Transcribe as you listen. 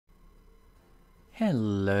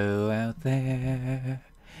Hello out there.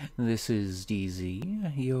 This is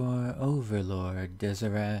DZ, your overlord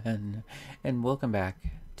Deseran, and welcome back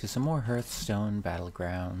to some more Hearthstone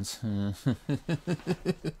Battlegrounds.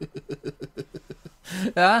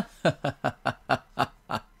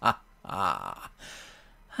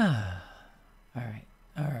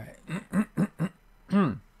 Alright.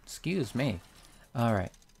 Excuse me.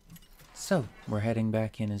 Alright. So, we're heading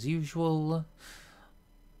back in as usual.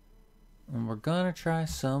 And we're gonna try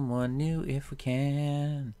someone new if we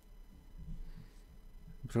can.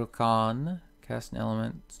 Brukan, cast an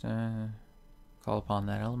element, call upon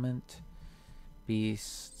that element.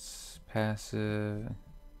 Beasts, passive.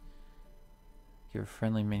 Give a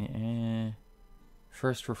friendly minion.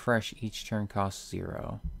 First refresh each turn costs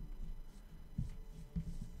 0.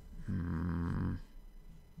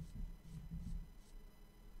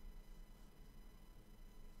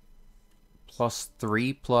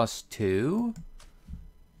 +3 +2?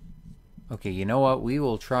 Okay, you know what? We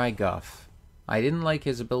will try Guff. I didn't like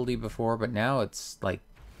his ability before, but now it's like...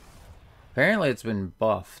 apparently it's been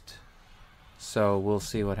buffed. So we'll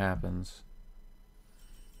see what happens.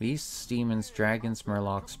 Beasts, demons, dragons,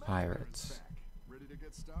 murlocs, pirates. Ready to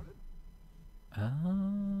get started?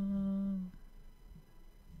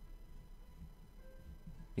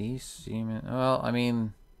 Beasts, demons... well, I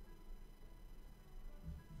mean...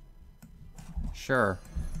 sure.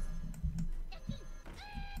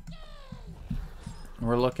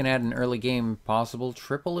 We're looking at an early game possible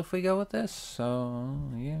triple if we go with this, so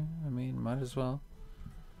yeah, I mean, might as well.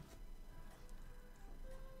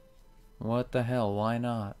 What the hell, why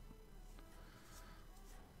not?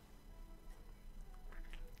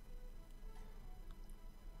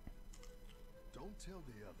 Don't tell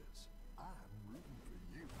the others. I'm rooting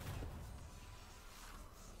for you.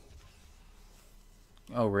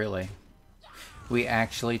 Oh, really? We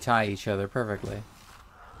actually tie each other perfectly.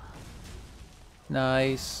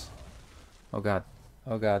 Nice. Oh god.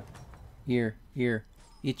 Oh god. Ear.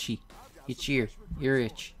 Itchy. Itch ear. Ear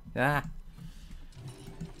itch. Ah.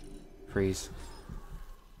 Freeze.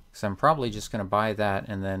 Because I'm probably just going to buy that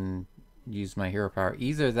and then use my hero power.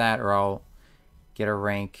 Either that or I'll get a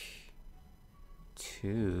rank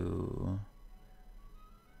 2.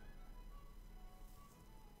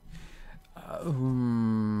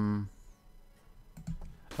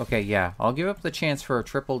 Okay, yeah. I'll give up the chance for a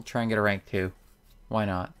triple to try and get a rank 2. Why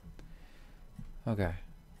not? Okay.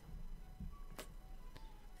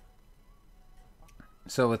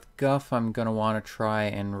 So with Guff, I'm going to want to try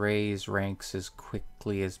and raise ranks as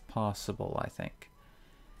quickly as possible, I think.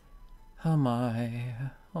 Oh my.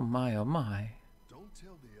 Oh my, oh my. Don't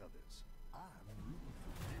tell the others. I'm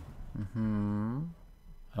rooting for you.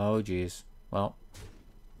 Oh geez. Well.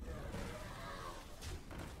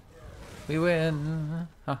 We win.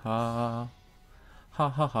 Ha ha. Ha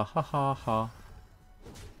ha ha ha ha ha.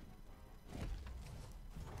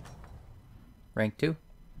 Rank 2.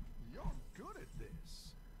 You're good at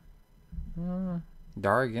this.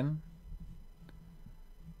 Dargan.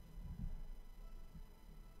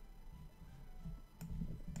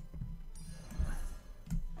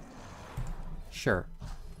 Sure.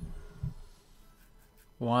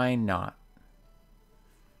 Why not?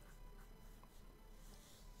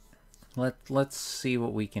 Let's see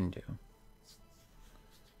what we can do.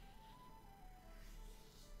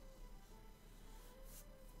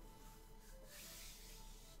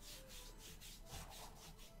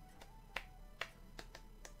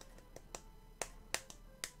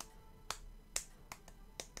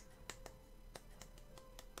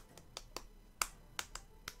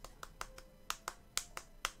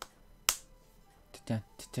 You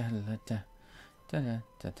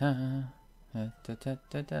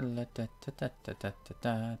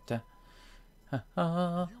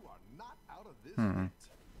are not out of this yet.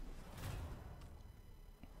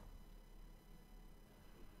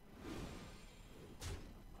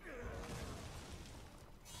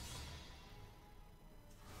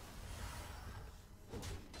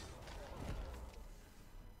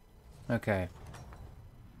 Okay.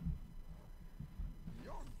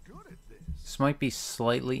 You're good at this. This might be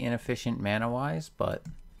slightly inefficient mana-wise, but...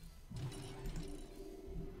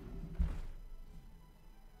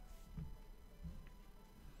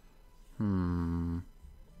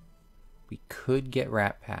 we could get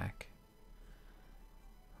Rat Pack.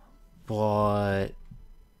 But...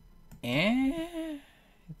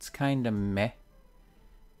 it's kind of meh.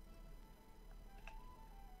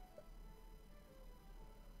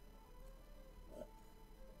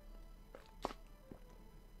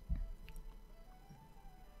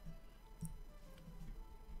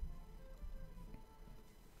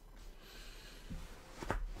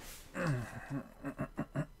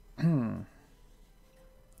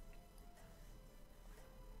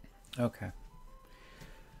 Okay.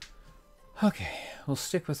 Okay, we'll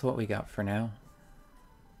stick with what we got for now.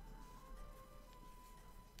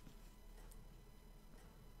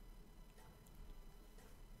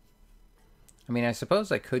 I mean, I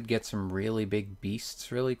suppose I could get some really big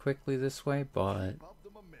beasts really quickly this way, but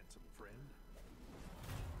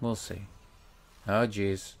we'll see. Oh,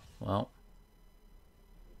 geez. Well.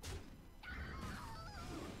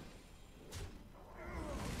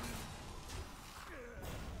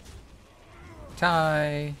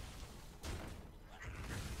 Tie.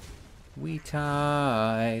 We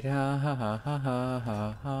tied. Ha ha ha ha ha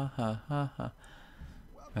ha ha ha ha.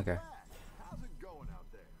 Okay. How's it going out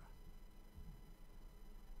there?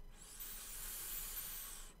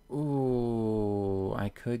 Ooh, I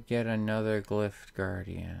could get another Glyph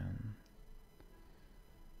Guardian.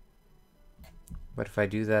 But if I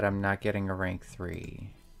do that, I'm not getting a rank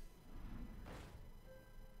 3.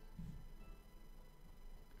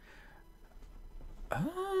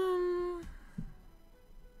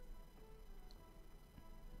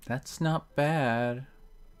 That's not bad.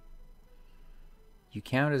 You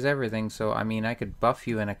count as everything, so I mean, I could buff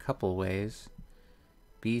you in a couple ways.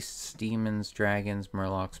 Beasts, demons, dragons,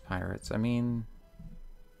 murlocs, pirates. I mean,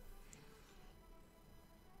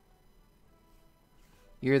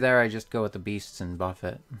 you're there, I just go with the beasts and buff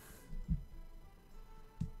it.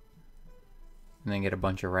 And then get a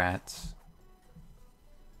bunch of rats.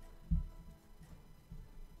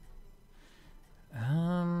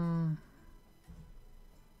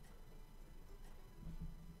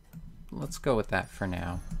 Let's go with that for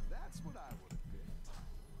now. That's what I would have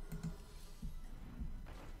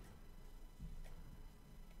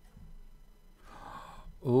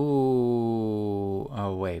picked. Ooh.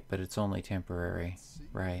 Oh, wait, but it's only temporary.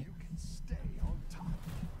 Right. You can stay on top.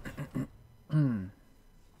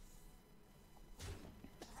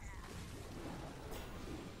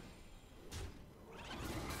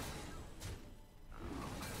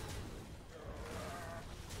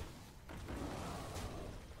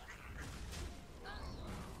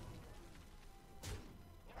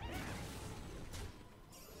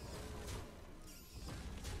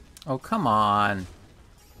 Oh, come on.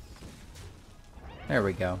 There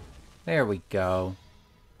we go. There we go.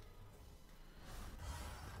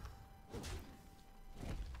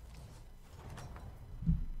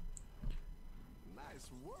 Nice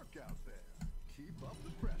work out there. Keep up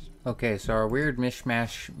the pressure. Okay, so our weird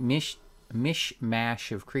mishmash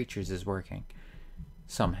of creatures is working.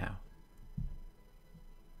 Somehow.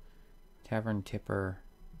 Tavern Tipper.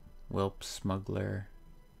 Whelp Smuggler.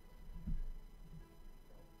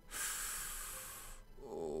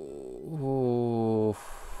 Ooh.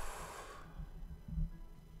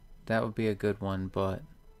 That would be a good one, but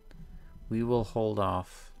we will hold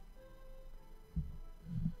off.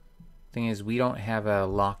 Thing is, we don't have a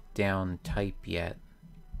lockdown type yet.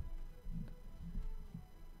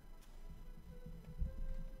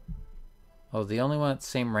 Oh, the only one at the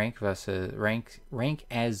same rank of us rank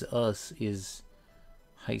as us is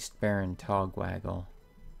Heist Baron Togwaggle.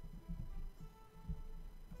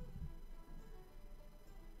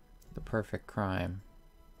 The perfect crime.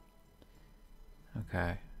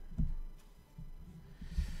 Okay.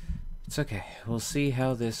 It's okay. We'll see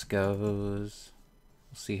how this goes.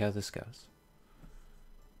 We'll see how this goes.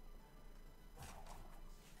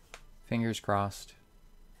 Fingers crossed.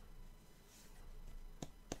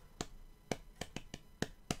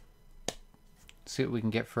 See what we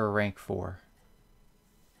can get for a rank 4.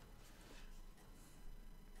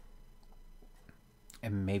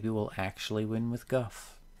 And maybe we'll actually win with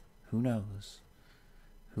Guff. Who knows?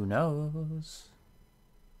 Who knows?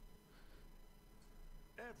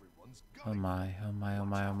 Everyone's Oh going. my, oh my, oh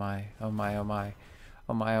my, oh my, oh my, oh my,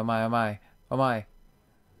 oh my, oh my, oh my, oh my.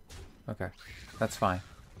 Okay, that's fine.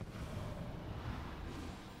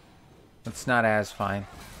 That's not as fine.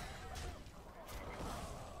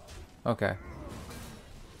 Okay.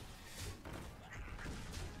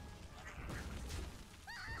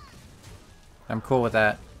 I'm cool with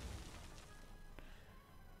that.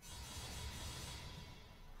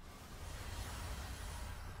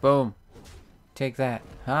 Boom. Take that.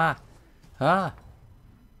 Ha! Ha!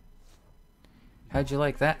 How'd you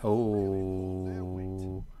like that?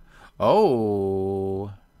 Oh.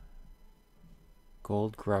 Oh.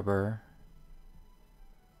 Gold Grubber.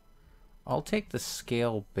 I'll take the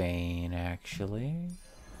Scale Bane, actually.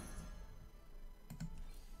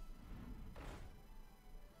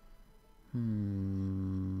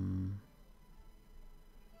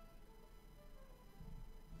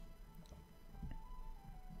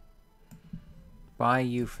 buy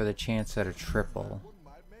you for the chance at a triple. One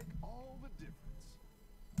might make all the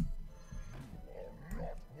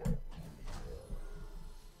difference.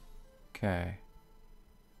 Okay.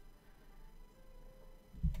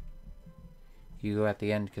 You go at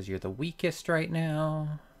the end because you're the weakest right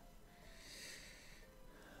now.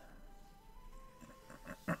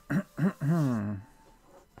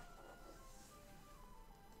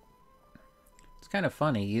 It's kind of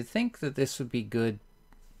funny. You'd think that this would be good.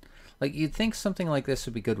 Like, you'd think something like this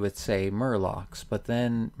would be good with, say, Murlocs. But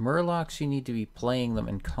then Murlocs, you need to be playing them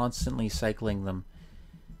and constantly cycling them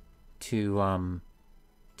to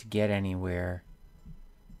get anywhere.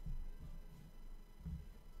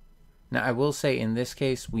 Now, I will say, in this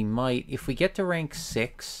case, we might, if we get to rank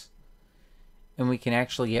 6, and we can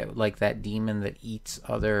actually get, like, that demon that eats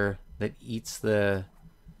other, that makes the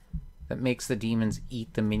demons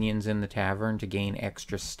eat the minions in the tavern to gain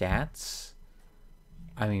extra stats.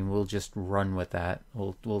 I mean, we'll just run with that.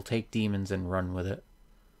 We'll take demons and run with it.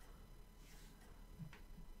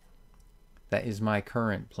 That is my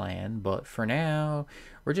current plan, but for now,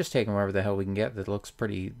 we're just taking wherever the hell we can get that looks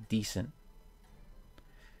pretty decent.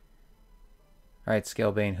 Alright,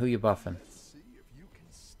 Scalebane, who you buffing?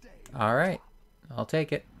 Alright, I'll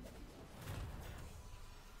take it.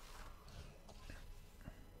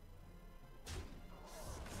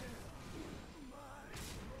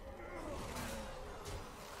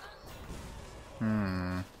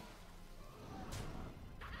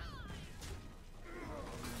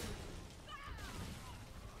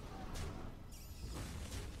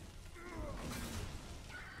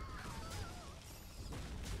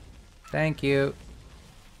 Thank you.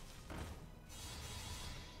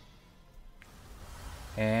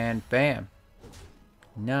 And bam.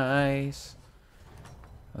 Nice.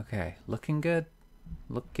 Okay, looking good.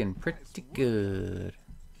 Looking pretty good.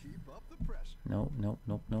 Nope, nope,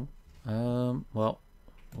 nope, nope. Well,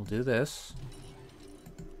 we'll do this.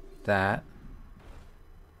 That.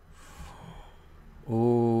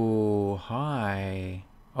 Ooh, hi.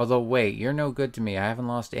 Although, wait, you're no good to me. I haven't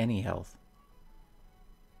lost any health.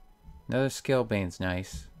 Another Scalebane's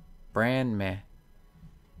nice. Bran, meh.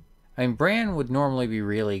 I mean, Bran would normally be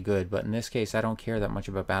really good, but in this case, I don't care that much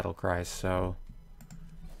about battle cries, so...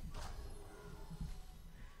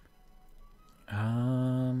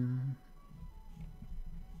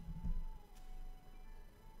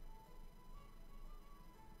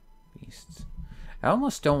 Beasts. I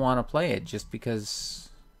almost don't want to play it, just because...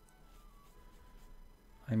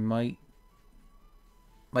 I might...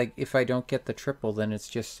 Like, if I don't get the triple, then it's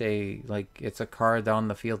just a, like, it's a card on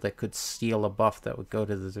the field that could steal a buff that would go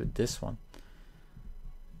to this one.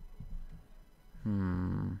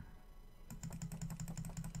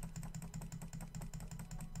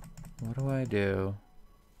 What do I do?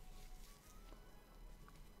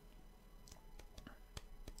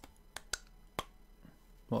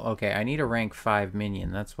 Well, okay, I need a rank 5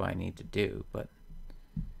 minion. That's what I need to do, but...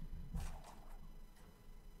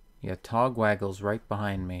 Yeah, Togwaggle's right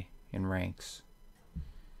behind me in ranks.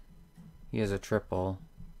 He has a triple,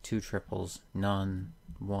 2 triples, none,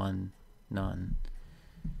 1, none.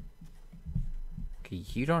 Okay,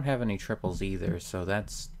 you don't have any triples either, so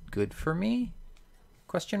that's good for me?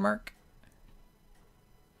 Question mark?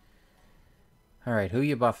 Alright, who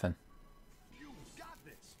you buffing?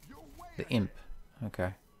 The imp.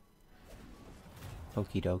 Okay.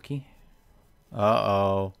 Okie dokie.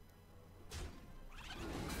 Uh-oh.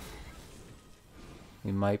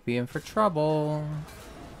 We might be in for trouble.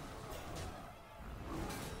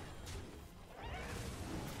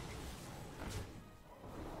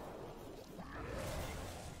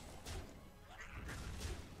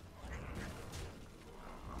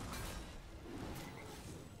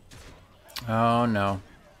 Oh no.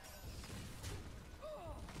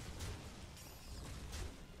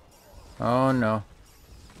 Oh no.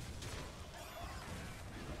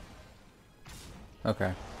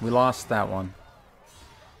 Okay, we lost that one.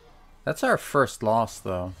 That's our first loss,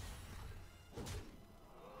 though.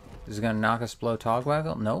 Is it gonna knock us below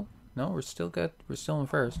Togwaggle? No. No, we're still good. We're still in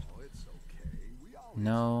first.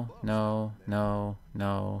 No, no, no,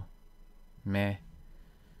 no. Meh.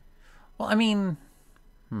 Well, I mean...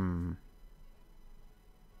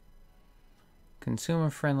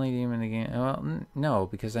 Consumer-friendly demon again. Well, no,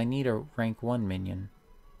 because I need a rank 1 minion.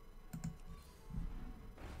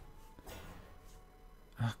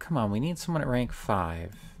 Oh, come on. We need someone at rank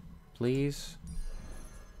 5. Please.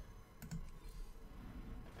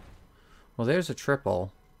 Well, there's a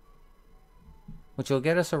triple. Which will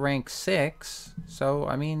get us a rank 6. So,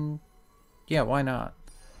 I mean... Yeah, why not?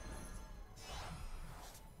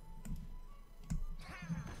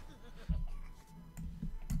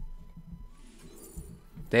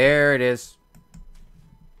 There it is.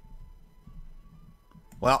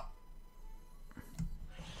 Well.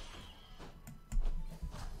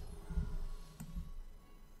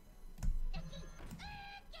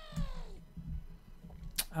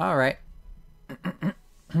 All right.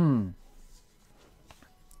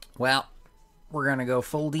 Well, we're gonna go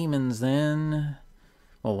full demons then.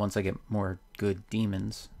 Well, once I get more good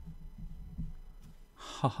demons.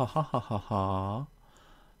 Ha ha ha ha ha ha.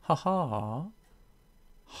 Ha ha.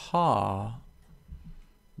 Ha.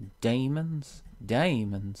 Demons?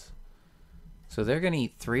 Demons. So they're gonna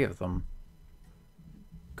eat 3 of them.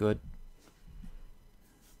 Good.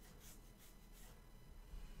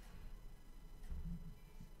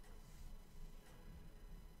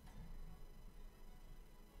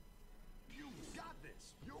 You got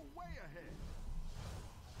this. You're way ahead.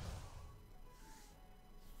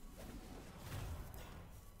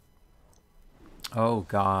 Oh,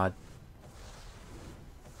 God.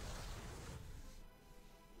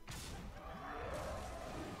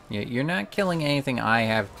 Yeah, you're not killing anything I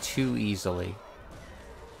have too easily.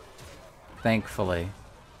 Thankfully.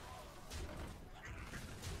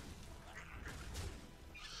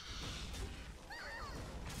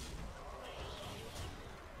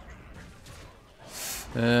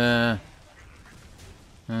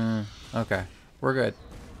 Okay. We're good.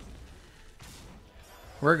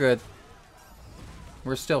 We're good.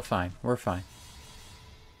 We're still fine. We're fine.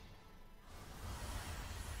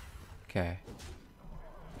 Okay.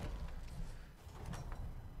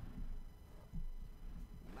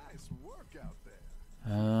 Nice work out there.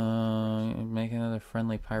 Make another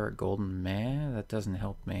friendly pirate golden. Man, that doesn't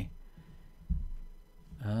help me.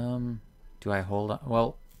 Do I hold on?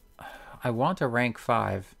 Well, I want a rank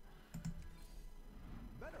 5.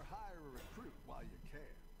 Better hire a recruit while you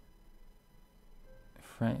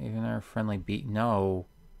can. Even our friendly beat. No.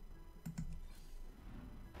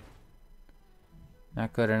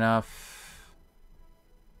 Not good enough.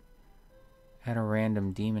 Add a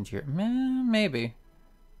random demon to your... Maybe.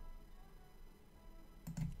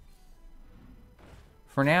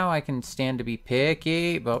 For now, I can stand to be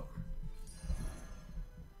picky, but...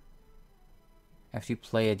 After you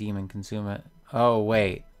play a demon, consume it. Oh,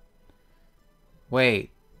 wait.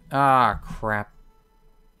 Wait. Ah, crap.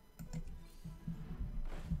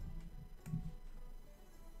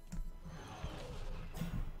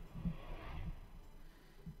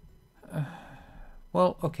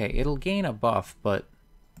 Well, okay, it'll gain a buff, but...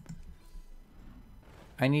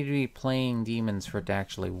 I need to be playing demons for it to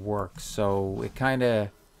actually work, so it kind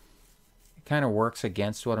of works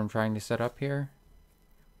against what I'm trying to set up here,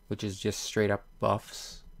 which is just straight up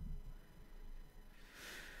buffs.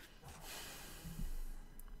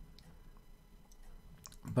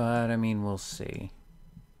 But I mean, we'll see.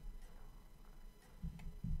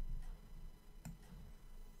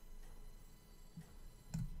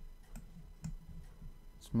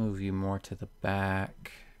 Let's move you more to the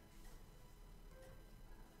back.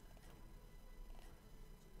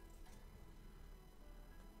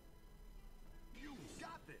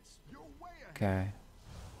 Okay.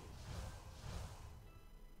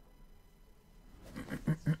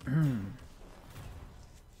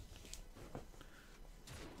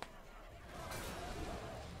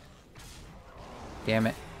 Damn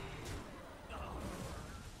it.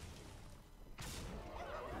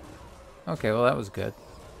 Okay, well that was good.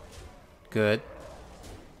 Good.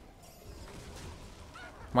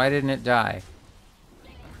 Why didn't it die?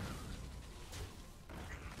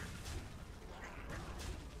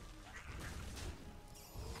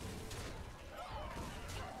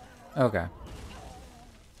 Okay.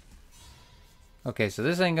 Okay, so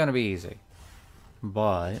this ain't gonna be easy.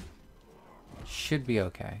 But... should be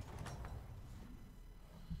okay.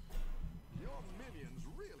 Your minions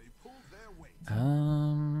really pulled their weight.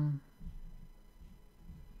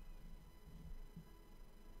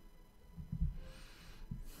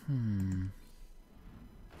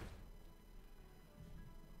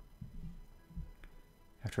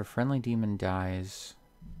 After a friendly demon dies...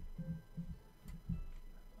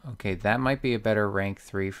 Okay, that might be a better rank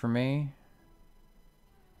 3 for me.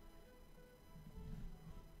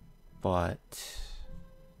 But...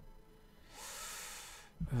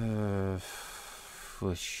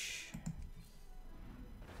 whoosh.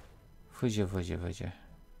 Fudja, fudja, fudja.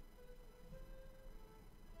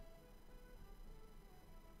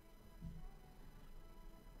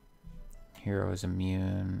 Hero is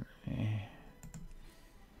immune.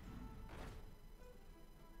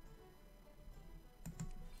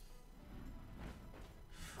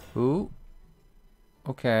 Ooh.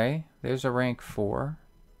 Okay. There's a rank 4.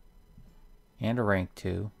 And a rank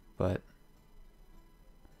 2. But...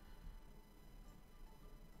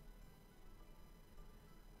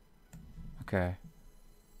 Okay.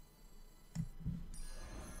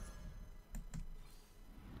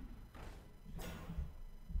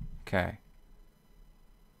 Okay.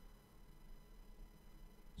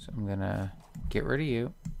 So I'm gonna get rid of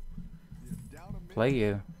you. Play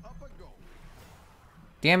you.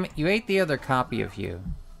 Damn it, you ate the other copy of you.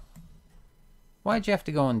 Why'd you have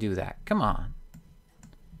to go and do that? Come on.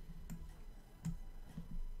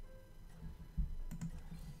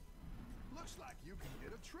 Looks like you can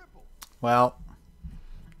get a triple. Well,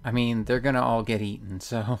 I mean, they're gonna all get eaten,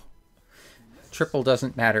 so triple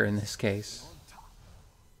doesn't matter in this case.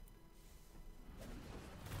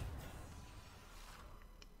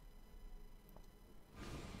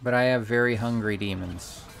 But I have very hungry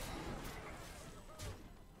demons.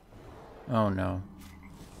 Oh no.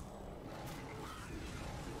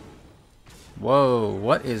 Whoa,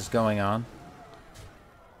 what is going on?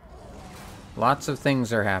 Lots of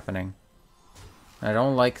things are happening. I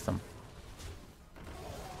don't like them.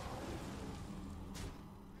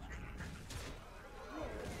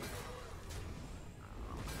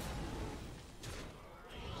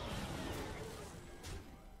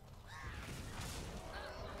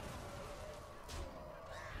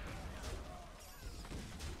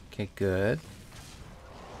 Okay, good.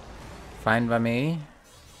 Fine by me.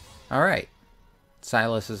 Alright.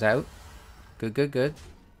 Silas is out. Good, good, good.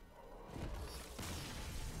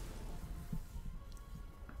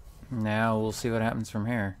 Now we'll see what happens from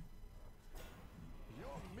here. Your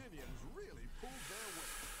minions really pulled their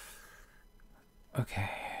weight. Okay,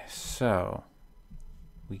 so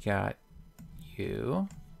we got you.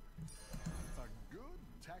 A good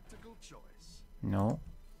tactical choice. No.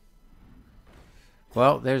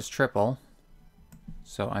 Well, there's triple.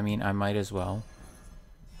 So, I mean, I might as well.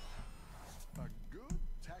 A good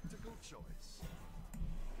tactical choice.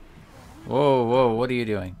 Whoa, whoa, what are you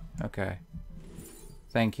doing? Okay.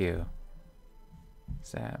 Thank you.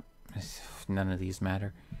 Zap. None of these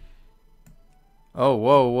matter. Oh,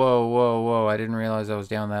 whoa, whoa, whoa, whoa. I didn't realize I was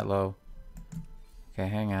down that low. Okay,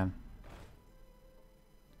 hang on.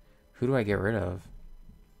 Who do I get rid of?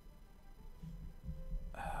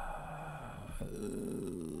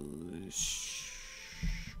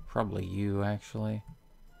 Probably you, actually.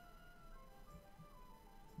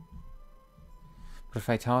 But if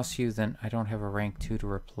I toss you, then I don't have a rank 2 to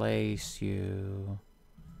replace you.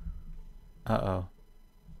 Uh-oh.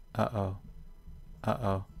 Uh-oh.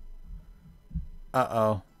 Uh-oh.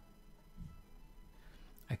 Uh-oh.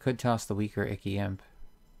 I could toss the weaker Icky Imp.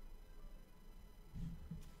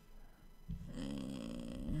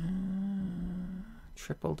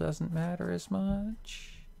 Triple doesn't matter as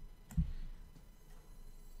much.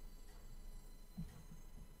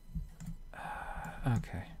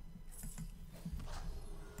 Okay.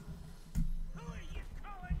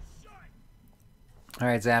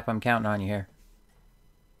 Alright, Zap, I'm counting on you here.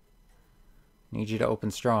 Need you to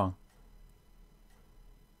open strong.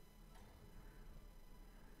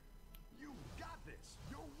 You got this.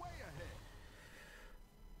 You're way ahead.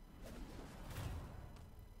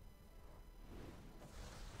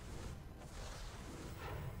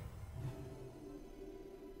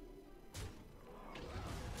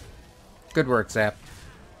 Good work, Zap.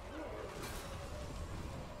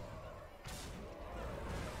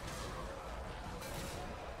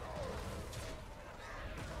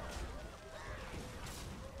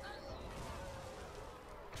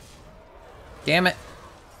 Damn it.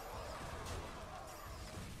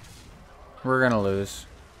 We're gonna lose.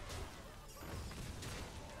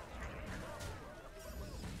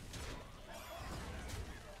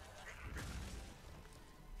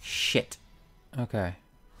 Shit. Okay.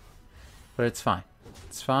 But it's fine.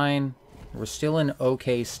 It's fine. We're still in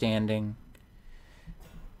okay standing.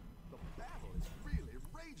 The battle is really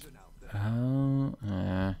raging out there.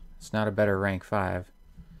 Oh, it's not a better rank 5.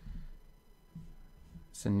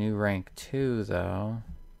 It's a new rank 2, though.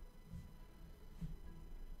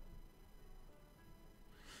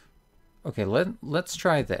 Okay, let's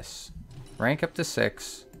try this. Rank up to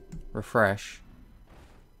 6. Refresh.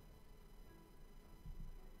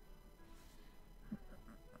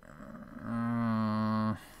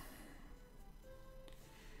 I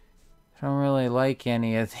don't really like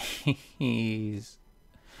any of these.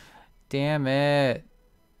 Damn it.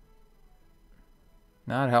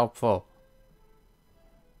 Not helpful.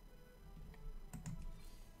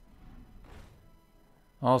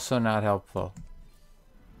 Also not helpful.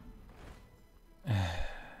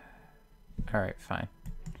 Alright, fine.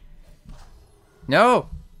 No!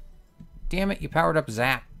 Damn it, you powered up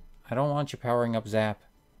Zap. I don't want you powering up Zap.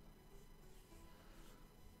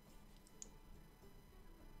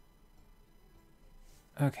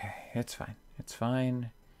 Okay, it's fine. It's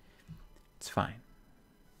fine. It's fine.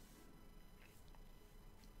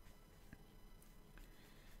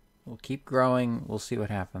 We'll keep growing. We'll see what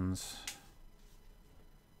happens.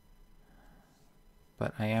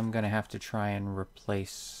 But I am going to have to try and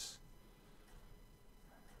replace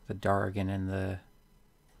the Dargan and the...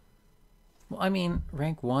 Well, I mean,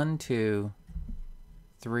 rank 1, 2,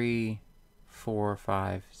 3, 4,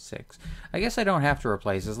 5, 6. I guess I don't have to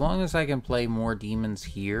replace. As long as I can play more demons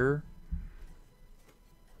here,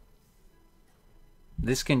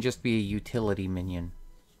 this can just be a utility minion,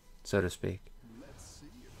 so to speak. Let's see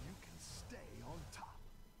if you can stay on top.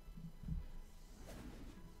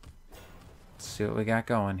 Let's see what we got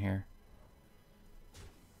going here.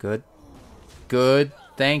 Good. Good.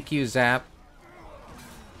 Thank you, Zap.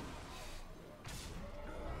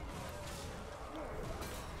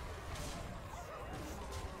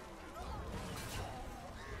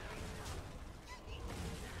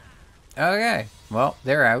 Okay. Well,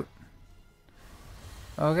 they're out.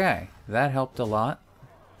 Okay. That helped a lot.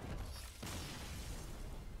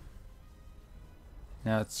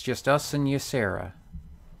 Now it's just us and Ysera.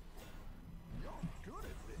 You're good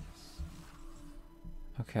at this.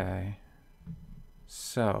 Okay.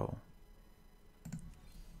 So.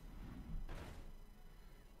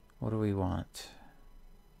 What do we want?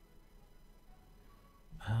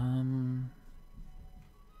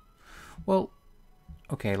 Well,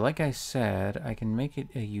 okay, like I said, I can make it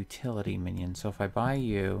a utility minion. So if I buy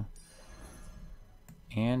you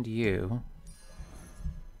and you,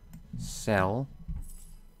 sell,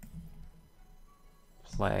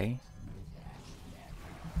 play,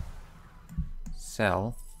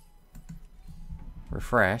 sell,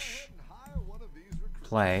 refresh, Hire one of these recruits.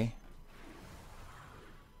 play,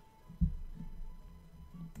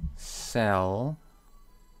 sell,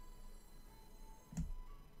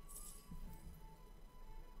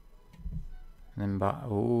 and then buy.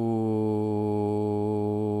 Ooh.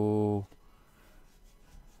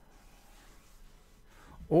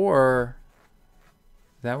 Or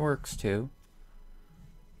that works too.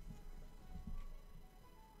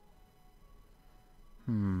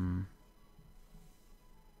 Guide me.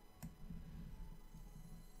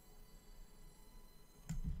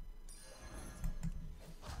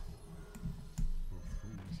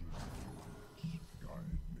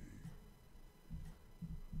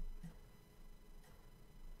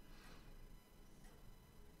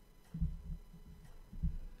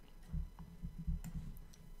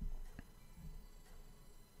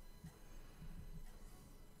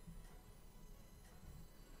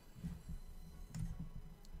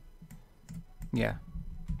 Yeah.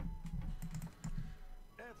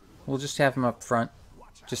 We'll just have him up front,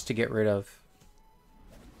 just to get rid of.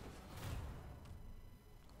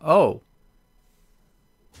 Oh.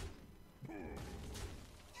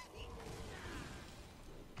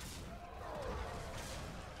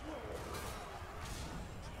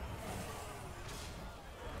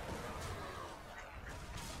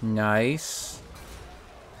 Nice.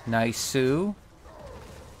 Nice, Sue.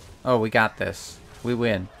 Oh, we got this. We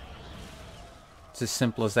win. It's as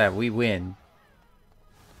simple as that. We win.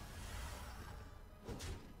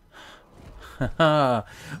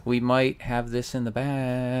 We might have this in the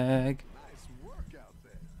bag. Nice work out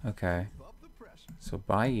there. Okay. Keep up the pressure. So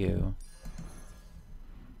buy you.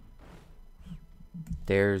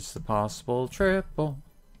 There's the possible triple.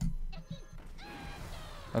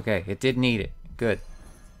 Okay, it did need it. Good.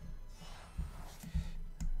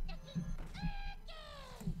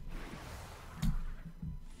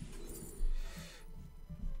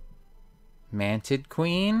 Manted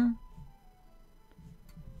Queen?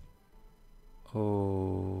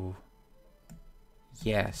 Oh.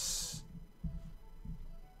 Yes.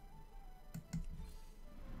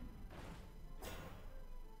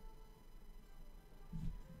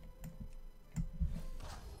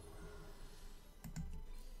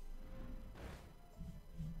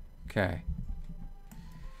 Okay.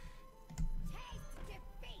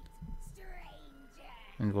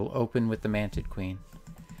 And we'll open with the Manted Queen.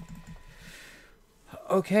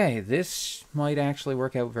 Okay, this might actually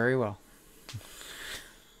work out very well.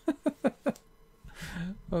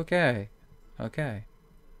 Okay. Okay.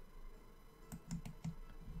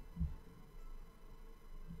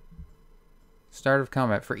 Start of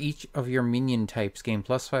combat. For each of your minion types, gain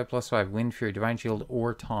 +5/+5, Wind Fury, Divine Shield,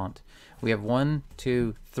 or Taunt. We have 1,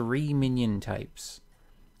 2, 3 minion types.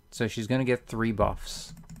 So she's going to get 3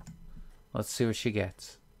 buffs. Let's see what she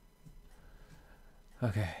gets.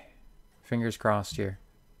 Okay. Fingers crossed here.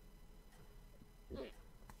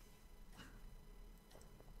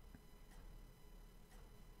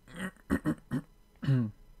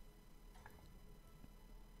 Everyone's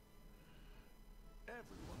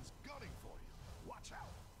gunning for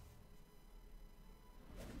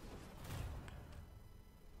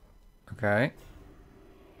Okay.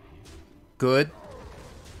 Good.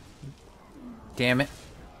 Damn it.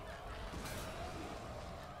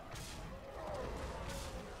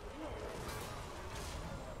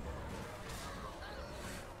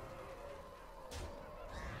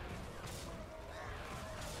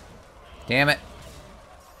 Damn it.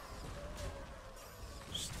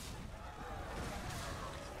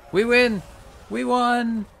 We win! We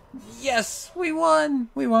won! Yes! We won!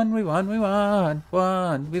 We won, we won, we won!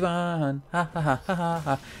 Won! We won! Ha ha ha ha ha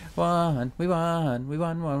ha! Won! We won! We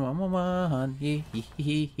won! Won! Won! Won! Won! Hee hee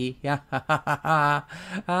hee hee! Ha ha ha ha ha!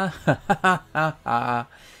 Ha ha ha ha ha!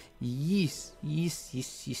 Yes! Yes!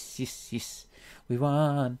 Yes! Yes! Yes! Yes! We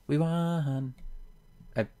won! We won!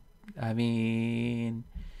 I mean...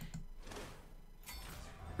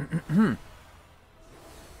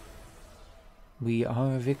 We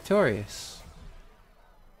are victorious.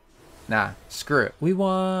 Nah, screw it. We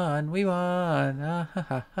won. We won. Ah, ha,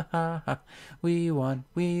 ha, ha, ha, ha. We won.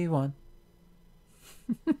 We won.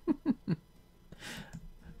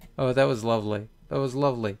 Oh, that was lovely. That was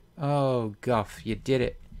lovely. Oh, Guff, you did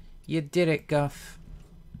it. You did it, Guff.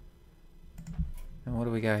 And what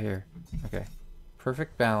do we got here? Okay.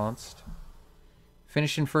 Perfect balanced.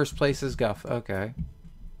 Finish in first place is Guff. Okay.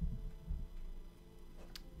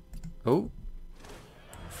 Oh.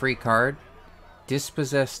 Free card.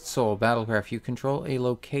 Dispossessed Soul. Battlecraft. You control a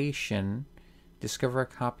location. Discover a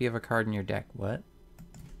copy of a card in your deck. What?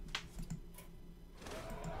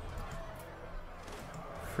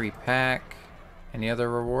 Free pack. Any other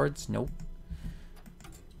rewards? Nope.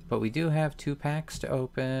 But we do have 2 packs to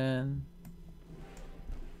open.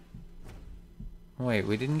 Wait,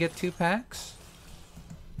 we didn't get 2 packs?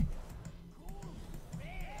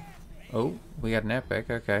 Oh, we got an epic.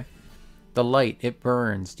 Okay. The light, it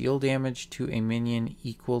burns. Deal damage to a minion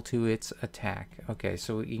equal to its attack. Okay,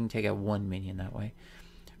 so you can take out 1 minion that way.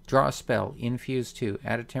 Draw a spell. Infuse 2.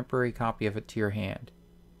 Add a temporary copy of it to your hand.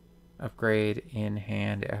 Upgrade in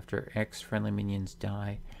hand after X friendly minions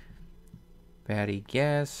die. Batty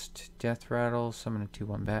Guest. Death Rattle. Summon a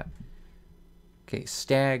 2/1 bat. Okay,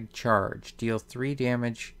 Stag Charge. Deal 3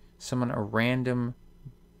 damage. Summon a random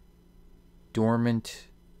dormant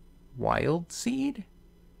wild seed?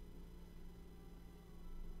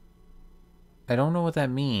 I don't know what that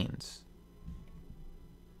means.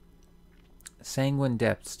 Sanguine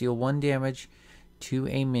Depths. Deal 1 damage to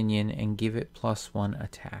a minion and give it +1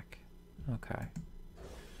 attack. Okay.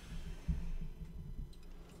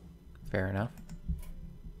 Fair enough.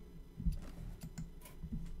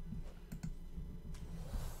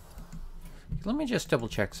 Let me just double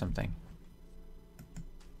check something.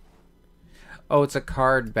 Oh, it's a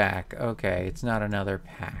card back. Okay, it's not another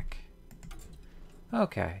pack.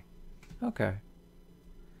 Okay. Okay.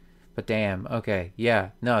 But damn, okay.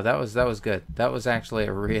 Yeah. No, that was good. That was actually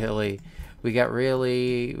a really we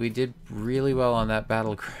did really well on that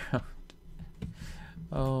battleground.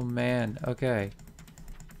 Oh man. Okay.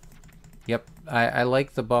 Yep. I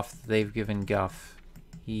like the buff that they've given Guff.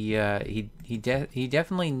 He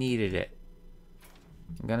definitely needed it.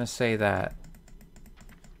 I'm gonna say that.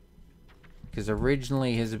 Because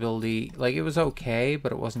originally his ability, like, it was okay,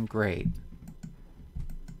 but it wasn't great.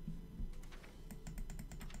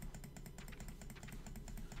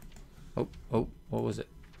 Oh, what was it?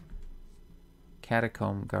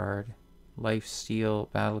 Catacomb Guard. Life Steal,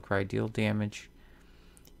 Battlecry, deal damage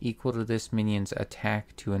equal to this minion's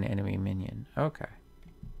attack to an enemy minion. Okay.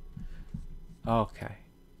 Okay.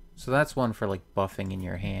 So that's one for, like, buffing in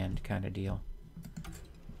your hand kind of deal.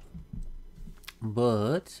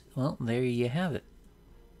 But, well, there you have it.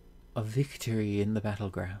 A victory in the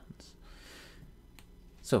battlegrounds.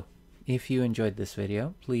 So, if you enjoyed this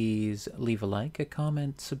video, please leave a like, a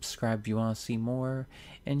comment, subscribe if you want to see more,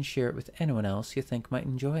 and share it with anyone else you think might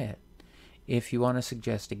enjoy it. If you want to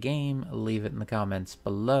suggest a game, leave it in the comments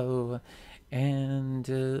below.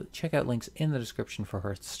 And check out links in the description for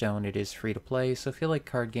Hearthstone. It is free to play, so if you like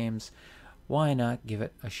card games, why not give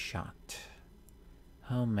it a shot?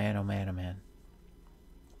 Oh man, oh man, oh man.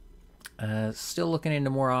 Still looking into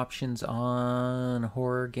more options on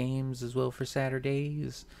horror games as well for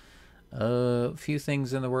Saturdays. A few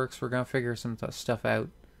things in the works. We're going to figure some stuff out.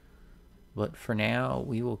 But for now,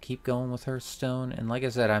 we will keep going with Hearthstone. And like I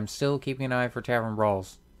said, I'm still keeping an eye for Tavern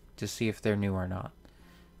Brawls to see if they're new or not.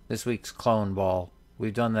 This week's Clone Ball.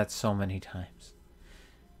 We've done that so many times.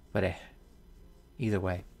 But either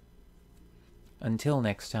way. Until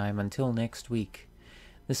next time, until next week,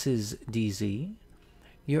 this is DZ,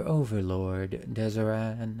 your overlord,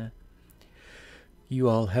 Dezeran. You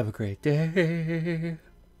all have a great day.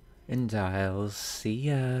 And I'll see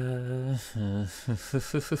ya.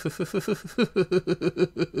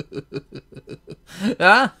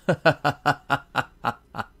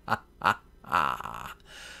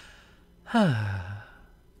 Ah.